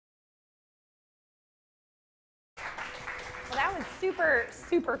is super,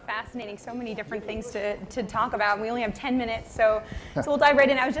 super fascinating. So many different things to talk about. We only have 10 minutes, so we'll dive right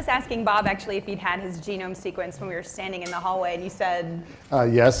in. I was just asking Bob, actually, if he'd had his genome sequenced when we were standing in the hallway, and you said...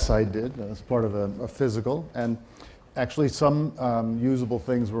 Yes, I did. As part of a physical. And actually, some usable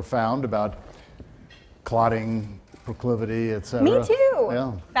things were found about clotting, proclivity, et cetera. Me too.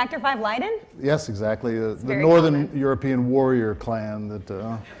 Yeah. Factor V Leiden? Yes, exactly. The Northern common. European warrior clan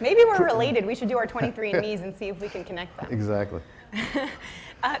that... Maybe we're related. We should do our 23andMe's and see if we can connect them. Exactly.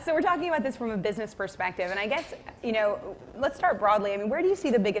 So we're talking about this from a business perspective, and I guess, let's start broadly. I mean, where do you see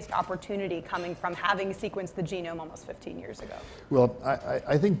the biggest opportunity coming from having sequenced the genome almost 15 years ago? Well,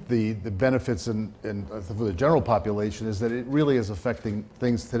 I think the benefits for the general population is that it really is affecting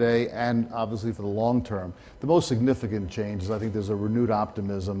things today and obviously for the long term. The most significant change is I think there's a renewed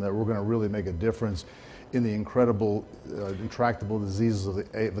optimism that we're going to really make a difference in the incredible, intractable diseases of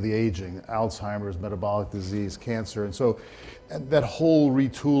the aging, Alzheimer's, metabolic disease, cancer. And so that whole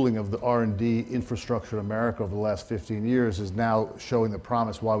retooling of the R&D infrastructure in America over the last 15 years is now showing the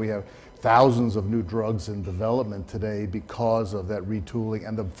promise why we have thousands of new drugs in development today because of that retooling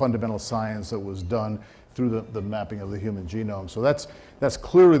and the fundamental science that was done through the mapping of the human genome. So that's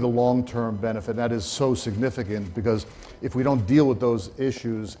clearly the long-term benefit. That is so significant because if we don't deal with those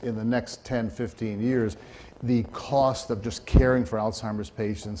issues in the next 10, 15 years, the cost of just caring for Alzheimer's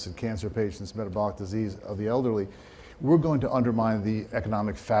patients and cancer patients, metabolic disease of the elderly, we're going to undermine the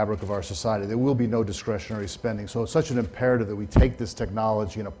economic fabric of our society. There will be no discretionary spending. So it's such an imperative that we take this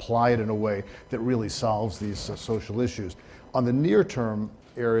technology and apply it in a way that really solves these social issues. On the near-term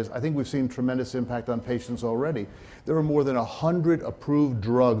areas, I think we've seen tremendous impact on patients already. There are more than 100 approved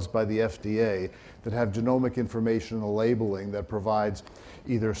drugs by the FDA that have genomic information in the labeling that provides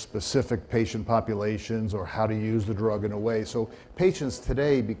either specific patient populations or how to use the drug in a way. So patients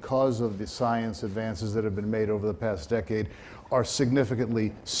today, because of the science advances that have been made over the past decade, are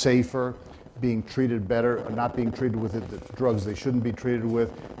significantly safer, being treated better, not being treated with the drugs they shouldn't be treated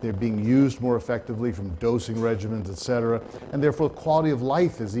with. They're being used more effectively from dosing regimens, et cetera. And therefore, quality of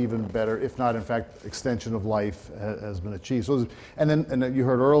life is even better, if not, in fact, extension of life has been achieved. So, and then you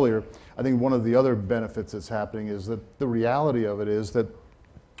heard earlier, I think one of the other benefits that's happening is that the reality of it is that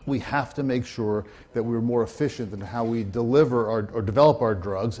we have to make sure that we're more efficient in how we deliver or develop our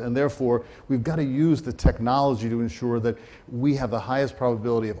drugs, and therefore we've got to use the technology to ensure that we have the highest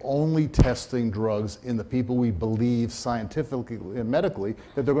probability of only testing drugs in the people we believe scientifically and medically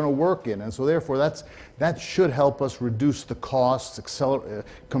that they're going to work in. And so therefore that should help us reduce the costs,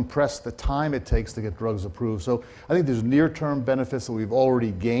 compress the time it takes to get drugs approved. So I think there's near-term benefits that we've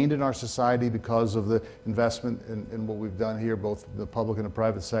already gained in our society because of the investment in what we've done here, both the public and the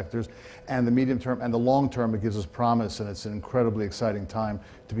private sectors, and the medium term and the long term. It gives us promise, and it's an incredibly exciting time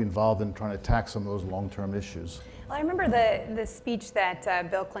to be involved in trying to attack some of those long-term issues. Well, I remember the speech that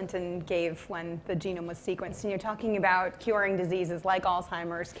Bill Clinton gave when the genome was sequenced, and you're talking about curing diseases like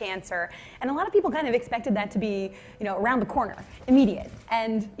Alzheimer's, cancer, and a lot of people kind of expected that to be, around the corner, immediate.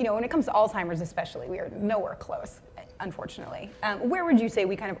 And, when it comes to Alzheimer's especially, we are nowhere close, unfortunately. Where would you say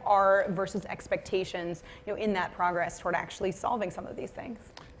we kind of are versus expectations, in that progress toward actually solving some of these things?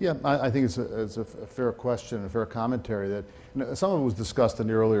 Yeah, I think it's a fair question, a fair commentary that some of it was discussed in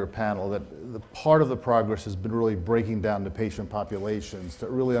the earlier panel, that the part of the progress has been really breaking down the patient populations to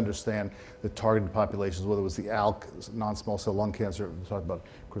really understand the targeted populations, whether it was the ALK, non-small cell lung cancer, we talked about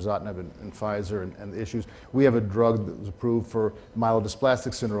crizotinib and Pfizer and the issues. We have a drug that was approved for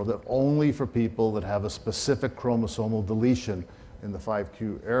myelodysplastic syndrome that only for people that have a specific chromosomal deletion in the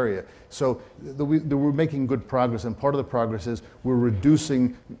 5q area. So we're making good progress, and part of the progress is we're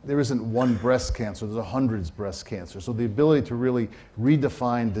reducing, there isn't one breast cancer, there's hundreds of breast cancer. So the ability to really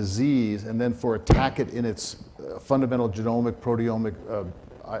redefine disease and then attack it in its fundamental genomic, proteomic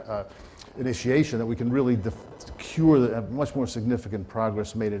initiation, that we can really cure the much more significant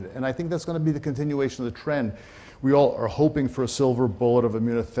progress made. And I think that's going to be the continuation of the trend. We all are hoping for a silver bullet of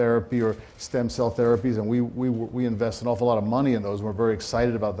immunotherapy or stem cell therapies, and we invest an awful lot of money in those. And we're very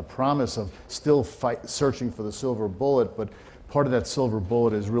excited about the promise of still searching for the silver bullet, but part of that silver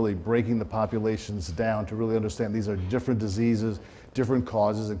bullet is really breaking the populations down to really understand these are different diseases, different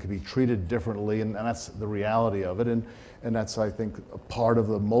causes, and can be treated differently, and that's the reality of it. And that's, I think, a part of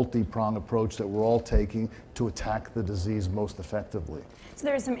the multi-pronged approach that we're all taking to attack the disease most effectively. So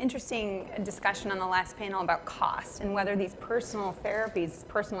there was some interesting discussion on the last panel about cost and whether these personalized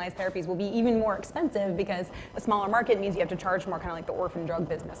therapies will be even more expensive because a smaller market means you have to charge more, kind of like the orphan drug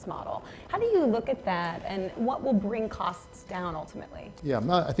business model. How do you look at that, and what will bring costs down ultimately? Yeah,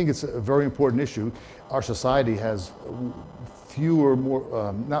 I think it's a very important issue. Our society has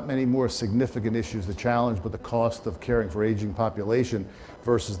not many more significant issues to challenge, but the cost of caring for aging population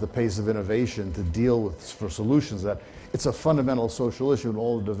versus the pace of innovation to deal with for solutions that it's a fundamental social issue in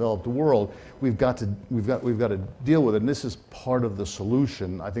all the developed world. We've got to deal with it, and this is part of the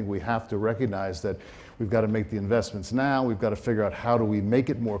solution. I think we have to recognize that we've got to make the investments now. We've got to figure out how do we make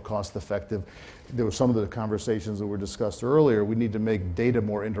it more cost effective. There were some of the conversations that were discussed earlier. We need to make data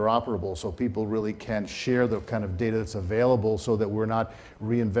more interoperable so people really can share the kind of data that's available so that we're not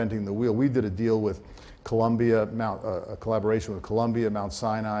reinventing the wheel. We did a deal with Columbia, a collaboration with Columbia, Mount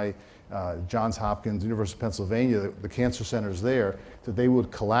Sinai, Johns Hopkins, University of Pennsylvania, the cancer centers there, that they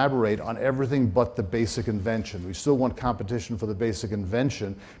would collaborate on everything but the basic invention. We still want competition for the basic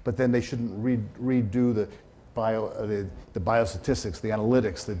invention, but then they shouldn't redo the biostatistics, the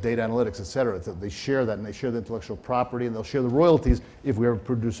analytics, the data analytics, et cetera. They share that, and they share the intellectual property, and they'll share the royalties if we ever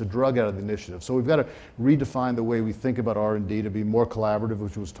produce a drug out of the initiative. So we've got to redefine the way we think about R&D to be more collaborative,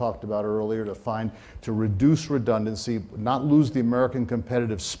 which was talked about earlier, to reduce redundancy, not lose the American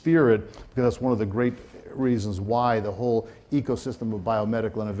competitive spirit, because that's one of the great reasons why the whole ecosystem of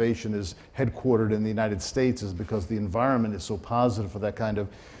biomedical innovation is headquartered in the United States, is because the environment is so positive for that kind of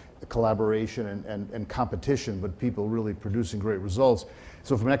collaboration and competition, but people really producing great results.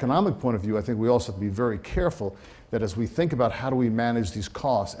 So from an economic point of view, I think we also have to be very careful that as we think about how do we manage these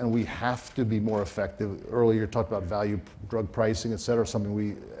costs, and we have to be more effective. Earlier you talked about value drug pricing, et cetera, something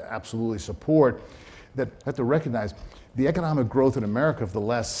we absolutely support, that have to recognize the economic growth in America for the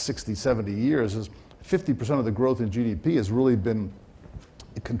last 60, 70 years is 50% of the growth in GDP has really been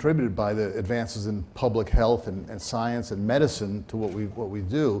contributed by the advances in public health and science and medicine to what we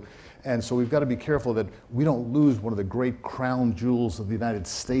do. And so we've got to be careful that we don't lose one of the great crown jewels of the United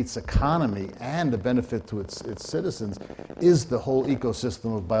States economy, and the benefit to its citizens is the whole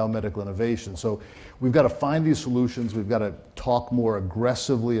ecosystem of biomedical innovation. So we've got to find these solutions. We've got to talk more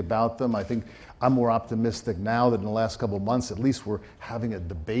aggressively about them. I think I'm more optimistic now that in the last couple of months, at least we're having a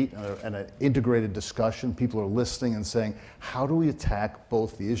debate and an integrated discussion. People are listening and saying, how do we attack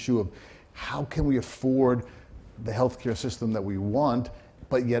both the issue of how can we afford the healthcare system that we want,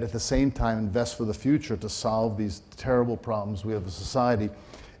 but yet at the same time invest for the future to solve these terrible problems we have as a society.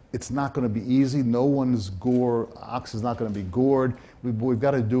 It's not going to be easy. No one's ox is not going to be gored. We've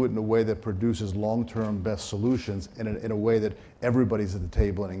got to do it in a way that produces long-term best solutions, in a way that everybody's at the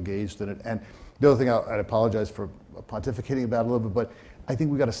table and engaged in it. And the other thing, I'd apologize for pontificating about it a little bit, but I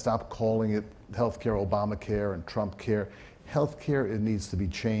think we've got to stop calling it healthcare Obamacare and Trump care. Healthcare, it needs to be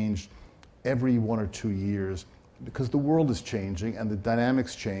changed every 1 or 2 years, because the world is changing and the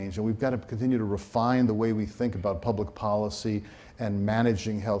dynamics change, and we've got to continue to refine the way we think about public policy and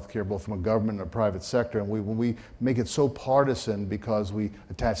managing healthcare, both from a government and a private sector. And when we make it so partisan because we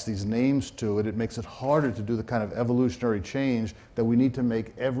attach these names to it, it makes it harder to do the kind of evolutionary change that we need to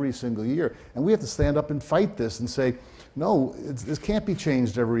make every single year. And we have to stand up and fight this and say, no, this can't be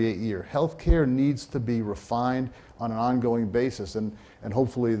changed every 8 years. Healthcare needs to be refined on an ongoing basis, and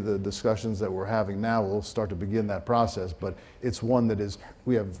hopefully the discussions that we're having now will start to begin that process. But it's one that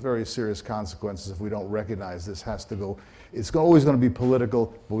we have very serious consequences if we don't recognize this has to go. It's always going to be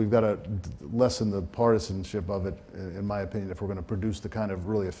political, but we've got to lessen the partisanship of it, in my opinion, if we're going to produce the kind of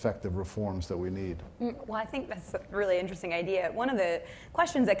really effective reforms that we need. Well, I think that's a really interesting idea. One of the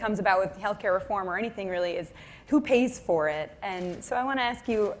questions that comes about with healthcare reform or anything really is who pays for it? And so I want to ask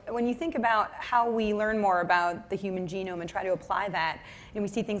you, when you think about how we learn more about the human genome and try to apply that, and we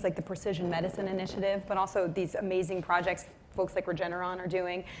see things like the Precision Medicine Initiative, but also these amazing projects folks like Regeneron are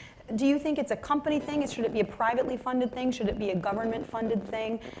doing. Do you think it's a company thing? Should it be a privately funded thing? Should it be a government funded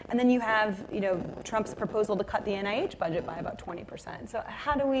thing? And then you have, Trump's proposal to cut the NIH budget by about 20%. So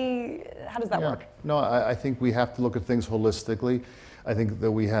how does that work? No, I think we have to look at things holistically. I think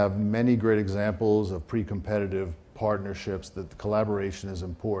that we have many great examples of pre-competitive partnerships, that the collaboration is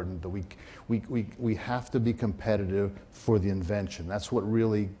important, that we have to be competitive for the invention. That's what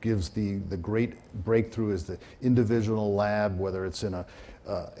really gives the great breakthrough, is the individual lab, whether it's in a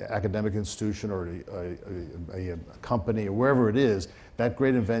academic institution or a company or wherever it is. That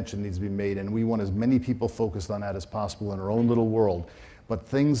great invention needs to be made, and we want as many people focused on that as possible in our own little world. But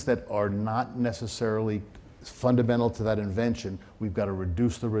things that are not necessarily fundamental to that invention, we've got to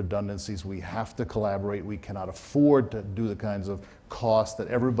reduce the redundancies. We have to collaborate. We cannot afford to do the kinds of costs that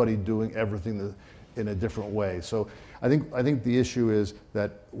everybody doing everything in a different way. So I think the issue is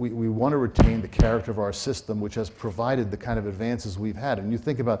that we want to retain the character of our system, which has provided the kind of advances we've had. And you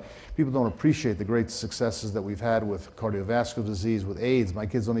think about, people don't appreciate the great successes that we've had with cardiovascular disease, with AIDS. My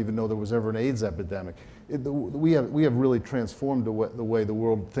kids don't even know there was ever an AIDS epidemic. We have really transformed the way the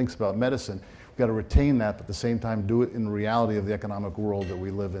world thinks about medicine. We've got to retain that, but at the same time do it in the reality of the economic world that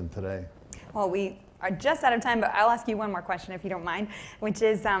we live in today. Well, we are just out of time, but I'll ask you one more question if you don't mind, which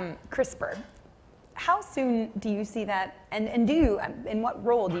is CRISPR. How soon do you see that, and in what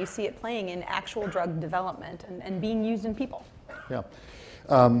role do you see it playing in actual drug development and being used in people? Yeah.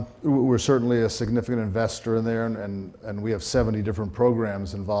 We're certainly a significant investor in there, and we have 70 different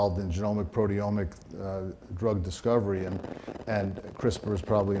programs involved in genomic, proteomic drug discovery, and CRISPR is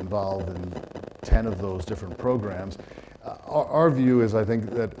probably involved in 10 of those different programs. Our view is, I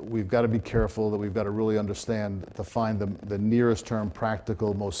think, that we've got to be careful, that we've got to really understand to find the nearest term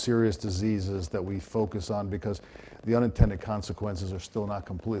practical, most serious diseases that we focus on, because the unintended consequences are still not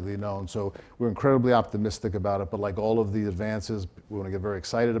completely known. So we're incredibly optimistic about it, but like all of the advances, we want to get very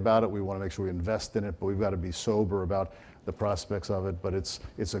excited about it. We want to make sure we invest in it, but we've got to be sober about the prospects of it. But it's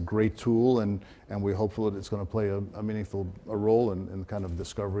a great tool, and we're hopeful that it's going to play a meaningful role in kind of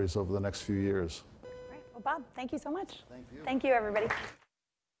discoveries over the next few years. Well, Bob, thank you so much. Thank you. Thank you, everybody.